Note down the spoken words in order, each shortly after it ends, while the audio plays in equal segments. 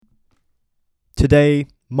Today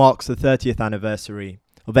marks the 30th anniversary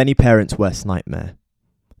of any parent's worst nightmare,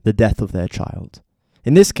 the death of their child.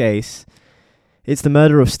 In this case, it's the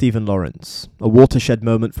murder of Stephen Lawrence, a watershed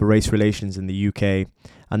moment for race relations in the UK,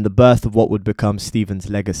 and the birth of what would become Stephen's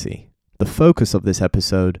legacy. The focus of this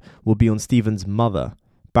episode will be on Stephen's mother,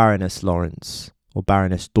 Baroness Lawrence, or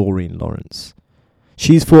Baroness Doreen Lawrence.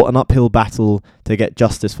 She's fought an uphill battle to get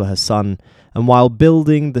justice for her son, and while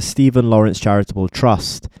building the Stephen Lawrence Charitable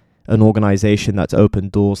Trust, an organisation that's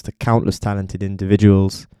opened doors to countless talented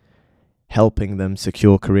individuals, helping them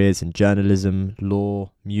secure careers in journalism, law,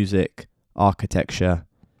 music, architecture,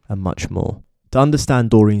 and much more. To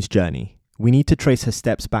understand Doreen's journey, we need to trace her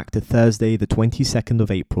steps back to Thursday, the 22nd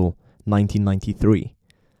of April, 1993,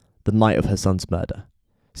 the night of her son's murder.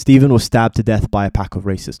 Stephen was stabbed to death by a pack of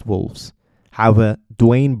racist wolves. However,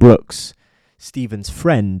 Dwayne Brooks, Stephen's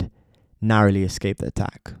friend, narrowly escaped the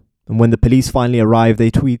attack. And when the police finally arrived,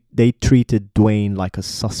 they treated Dwayne like a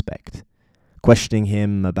suspect, questioning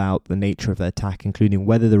him about the nature of the attack, including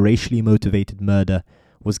whether the racially motivated murder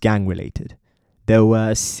was gang-related. There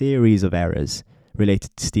were a series of errors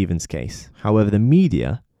related to Stephen's case. However, the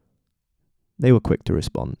media, they were quick to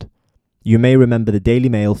respond. You may remember the Daily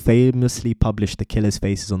Mail famously published the killers'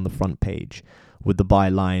 faces on the front page with the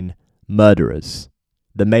byline, "Murderers.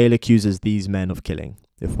 The Mail accuses these men of killing.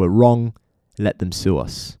 If we're wrong, let them sue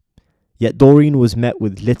us." Yet Doreen was met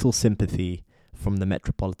with little sympathy from the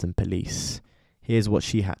Metropolitan Police. Here's what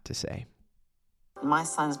she had to say. My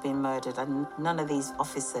son's been murdered and none of these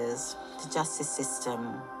officers, the justice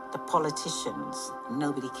system, the politicians,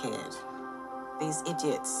 nobody cared. These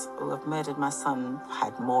idiots who have murdered my son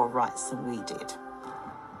had more rights than we did.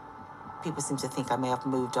 People seem to think I may have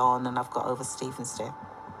moved on and I've got over Stephen's death.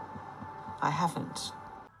 I haven't.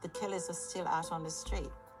 The killers are still out on the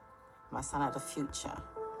street. My son had a future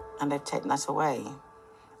and they've taken that away.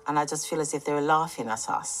 And I just feel as if they were laughing at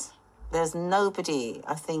us. There's nobody,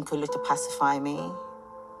 I think, who looked to pacify me.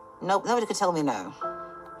 Nobody could tell me no.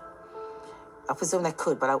 I presume they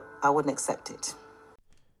could, but I wouldn't accept it.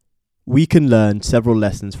 We can learn several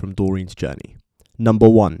lessons from Doreen's journey. Number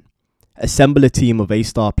 1, assemble a team of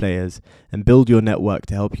A-star players and build your network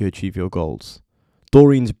to help you achieve your goals.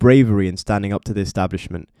 Doreen's bravery in standing up to the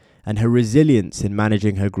establishment and her resilience in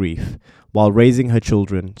managing her grief while raising her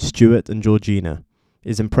children, Stuart and Georgina,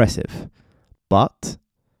 is impressive. But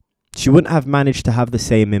she wouldn't have managed to have the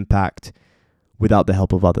same impact without the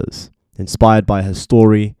help of others. Inspired by her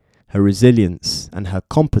story, her resilience, and her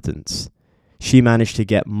competence, she managed to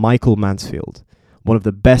get Michael Mansfield, one of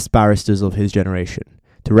the best barristers of his generation,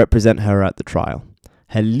 to represent her at the trial.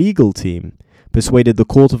 Her legal team persuaded the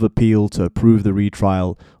Court of Appeal to approve the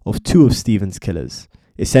retrial of 2 of Stephen's killers,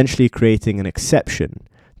 essentially creating an exception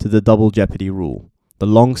to the double jeopardy rule, the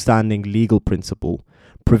long-standing legal principle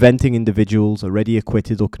preventing individuals already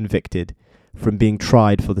acquitted or convicted from being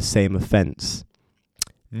tried for the same offence.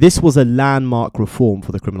 This was a landmark reform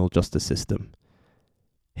for the criminal justice system.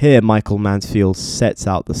 Here, Michael Mansfield sets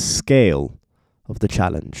out the scale of the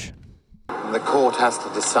challenge. The court has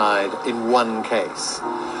to decide in one case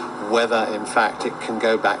whether, in fact, it can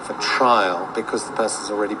go back for trial because the person's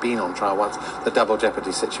already been on trial once, the double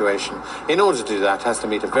jeopardy situation. In order to do that, it has to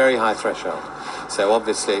meet a very high threshold. So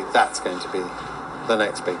obviously, that's going to be the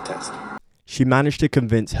next big test. She managed to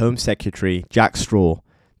convince Home Secretary Jack Straw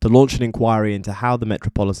to launch an inquiry into how the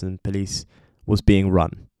Metropolitan Police was being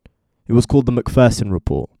run. It was called the Macpherson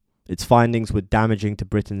Report. Its findings were damaging to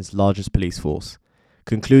Britain's largest police force,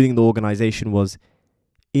 concluding the organisation was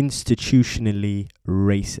institutionally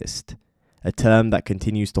racist, a term that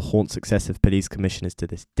continues to haunt successive police commissioners to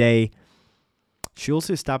this day. She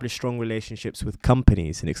also established strong relationships with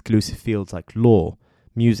companies in exclusive fields like law,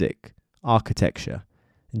 music, architecture,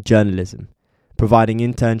 and journalism, providing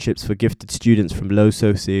internships for gifted students from low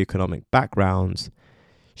socioeconomic backgrounds.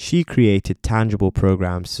 She created tangible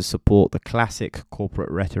programs to support the classic corporate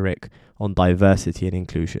rhetoric on diversity and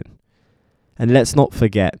inclusion. And let's not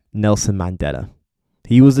forget Nelson Mandela.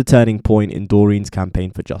 He was the turning point in Doreen's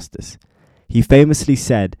campaign for justice. He famously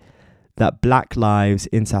said that black lives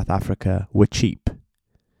in South Africa were cheap,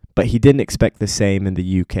 but he didn't expect the same in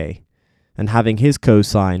the UK. And having his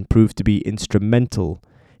co-sign proved to be instrumental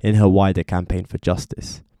in her wider campaign for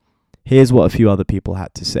justice. Here's what a few other people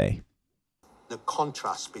had to say. The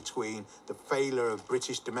contrast between the failure of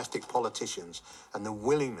British domestic politicians and the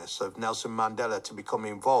willingness of Nelson Mandela to become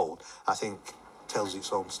involved, I think, tells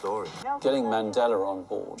its own story. Getting Mandela on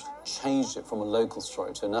board changed it from a local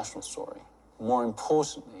story to a national story. More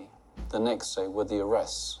importantly, the next day were the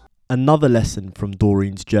arrests. Another lesson from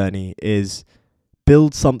Doreen's journey is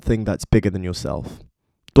build something that's bigger than yourself.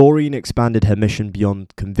 Doreen expanded her mission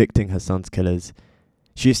beyond convicting her son's killers.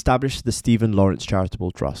 She established the Stephen Lawrence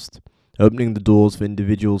Charitable Trust, opening the doors for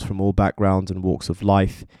individuals from all backgrounds and walks of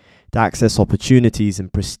life to access opportunities in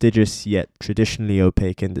prestigious yet traditionally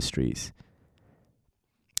opaque industries.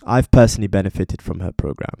 I've personally benefited from her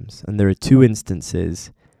programs, and there are two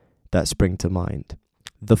instances that spring to mind.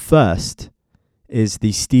 The first is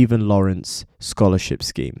the Stephen Lawrence Scholarship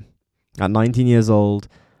Scheme. At 19 years old,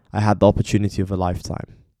 I had the opportunity of a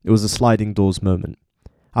lifetime. It was a sliding doors moment.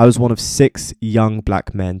 I was one of 6 young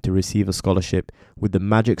black men to receive a scholarship with the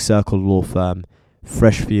Magic Circle law firm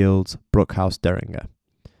Freshfields, Brookhouse, Derringer.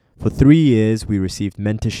 For 3 years, we received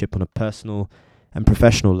mentorship on a personal and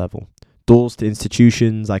professional level. Doors to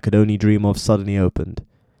institutions I could only dream of suddenly opened.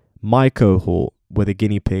 My cohort were the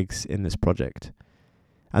guinea pigs in this project.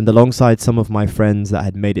 And alongside some of my friends that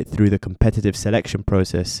had made it through the competitive selection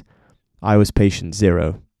process, I was patient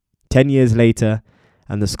zero. 10 years later,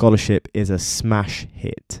 and the scholarship is a smash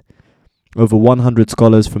hit. Over 100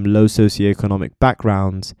 scholars from low socioeconomic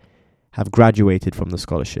backgrounds have graduated from the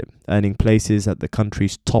scholarship, earning places at the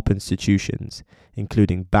country's top institutions,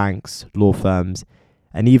 including banks, law firms,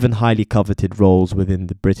 and even highly coveted roles within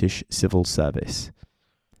the British civil service.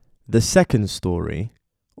 The second story,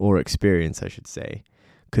 or experience I should say,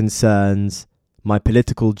 concerns my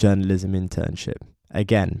political journalism internship.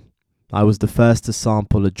 Again, I was the first to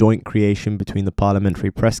sample a joint creation between the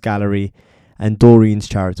Parliamentary Press Gallery and Doreen's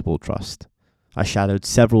Charitable Trust. I shadowed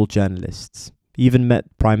several journalists, even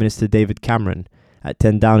met Prime Minister David Cameron at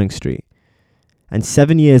 10 Downing Street. And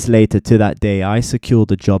 7 years later to that day, I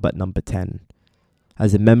secured a job at Number 10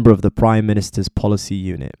 as a member of the Prime Minister's policy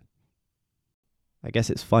unit. I guess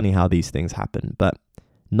it's funny how these things happen, but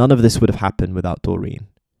none of this would have happened without Doreen.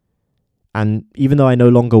 And even though I no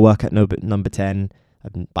longer work at Number 10,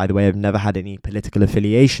 by the way, I've never had any political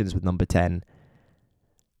affiliations with Number 10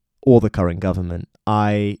 or the current government,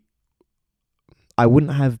 I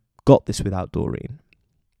wouldn't have got this without Doreen.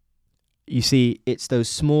 You see, it's those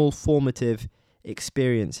small formative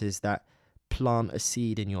experiences that plant a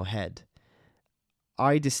seed in your head.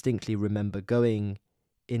 I distinctly remember going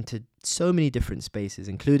into so many different spaces,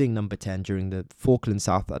 including Number 10 during the Falkland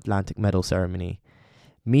South Atlantic Medal ceremony,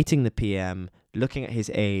 meeting the PM, looking at his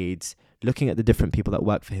aides, looking at the different people that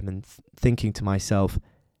work for him and thinking to myself,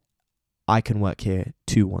 I can work here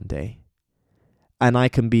too one day. And I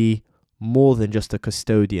can be more than just a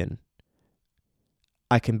custodian.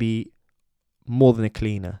 I can be more than a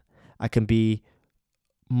cleaner. I can be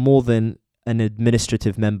more than an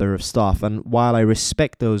administrative member of staff. And while I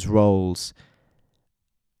respect those roles,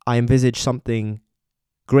 I envisage something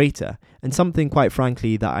greater and something, quite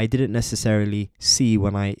frankly, that I didn't necessarily see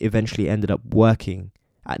when I eventually ended up working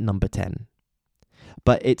at Number 10.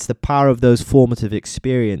 But it's the power of those formative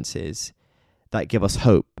experiences that give us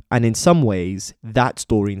hope. And in some ways, that's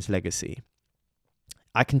Doreen's legacy.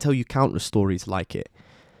 I can tell you countless stories like it.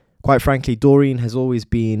 Quite frankly, Doreen has always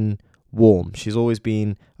been warm. She's always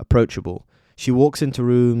been approachable. She walks into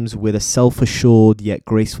rooms with a self-assured yet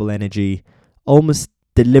graceful energy, almost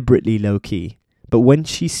deliberately low-key. But when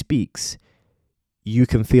she speaks, you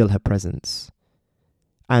can feel her presence.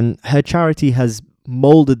 And her charity has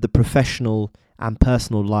molded the professional and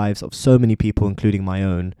personal lives of so many people, including my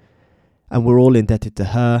own. And we're all indebted to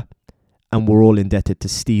her, and we're all indebted to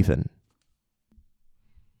Stephen.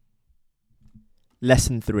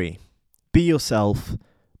 Lesson 3. Be yourself,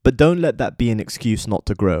 but don't let that be an excuse not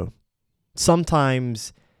to grow.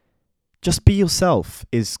 Sometimes just be yourself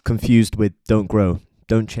is confused with don't grow,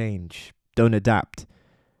 don't change, don't adapt.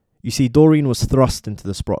 You see, Doreen was thrust into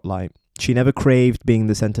the spotlight. She never craved being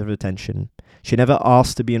the center of attention. She never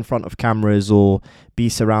asked to be in front of cameras or be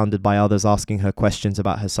surrounded by others asking her questions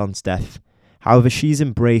about her son's death. However, she's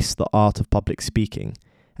embraced the art of public speaking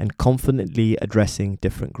and confidently addressing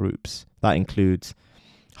different groups. That includes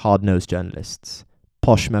hard-nosed journalists,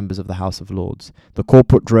 posh members of the House of Lords, the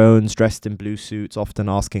corporate drones dressed in blue suits often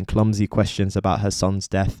asking clumsy questions about her son's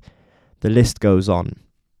death. The list goes on.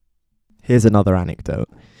 Here's another anecdote.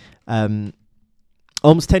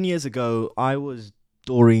 Almost 10 years ago, I was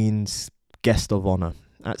Doreen's guest of honor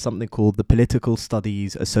at something called the Political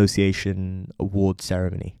Studies Association Award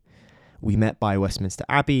Ceremony. We met by Westminster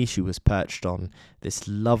Abbey. She was perched on this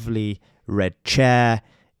lovely red chair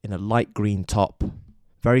in a light green top,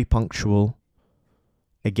 very punctual,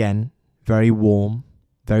 again, very warm,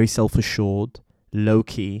 very self-assured,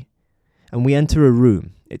 low-key. And we enter a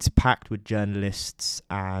room. It's packed with journalists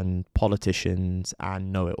and politicians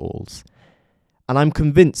and know-it-alls. And I'm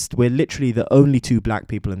convinced we're literally the only 2 black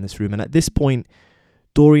people in this room. And at this point,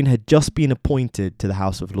 Doreen had just been appointed to the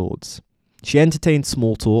House of Lords. She entertained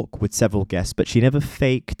small talk with several guests, but she never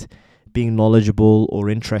faked being knowledgeable or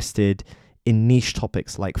interested in niche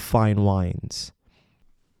topics like fine wines.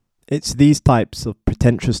 It's these types of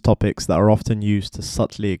pretentious topics that are often used to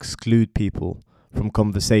subtly exclude people from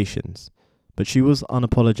conversations, but she was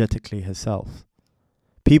unapologetically herself.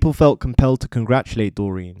 People felt compelled to congratulate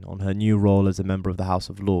Doreen on her new role as a member of the House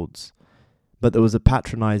of Lords, but there was a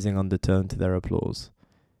patronising undertone to their applause.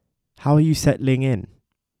 How are you settling in?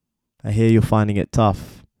 I hear you're finding it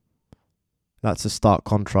tough. That's a stark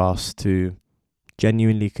contrast to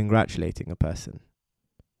genuinely congratulating a person.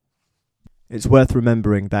 It's worth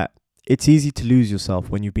remembering that it's easy to lose yourself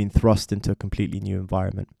when you've been thrust into a completely new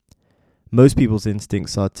environment. Most people's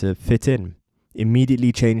instincts are to fit in,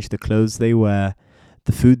 immediately change the clothes they wear,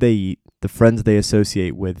 the food they eat, the friends they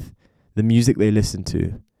associate with, the music they listen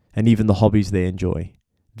to, and even the hobbies they enjoy.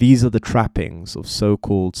 These are the trappings of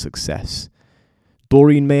so-called success.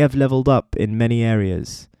 Doreen may have leveled up in many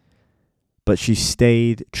areas, but she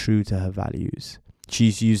stayed true to her values.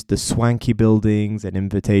 She's used the swanky buildings and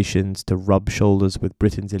invitations to rub shoulders with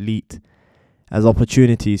Britain's elite as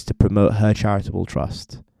opportunities to promote her charitable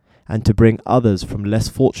trust and to bring others from less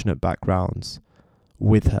fortunate backgrounds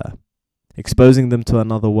with her, exposing them to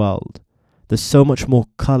another world. There's so much more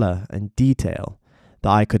colour and detail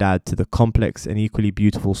that I could add to the complex and equally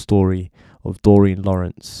beautiful story of Doreen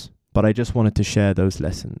Lawrence, but I just wanted to share those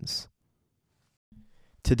lessons.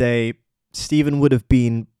 Today, Stephen would have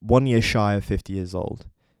been 1 year shy of 50 years old.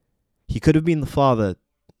 He could have been the father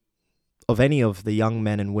of any of the young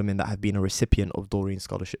men and women that have been a recipient of Doreen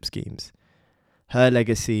scholarship schemes. Her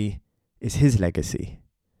legacy is his legacy,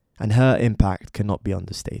 and her impact cannot be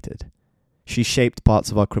understated. She's shaped parts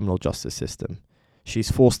of our criminal justice system.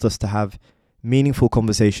 She's forced us to have meaningful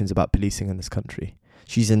conversations about policing in this country.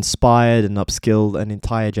 She's inspired and upskilled an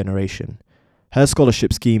entire generation. Her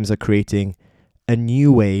scholarship schemes are creating a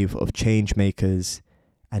new wave of change makers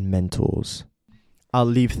and mentors. I'll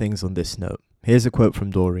leave things on this note. Here's a quote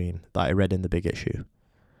from Doreen that I read in the big issue.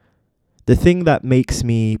 "The thing that makes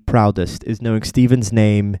me proudest is knowing Stephen's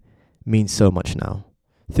name means so much now.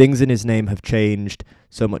 Things in his name have changed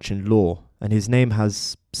so much in law, and his name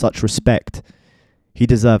has such respect. He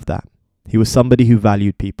deserved that. He was somebody who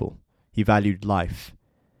valued people. He valued life.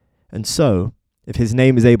 And so, if his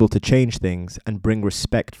name is able to change things and bring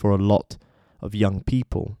respect for a lot of young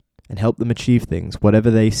people and help them achieve things,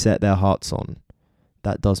 whatever they set their hearts on,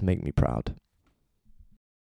 that does make me proud."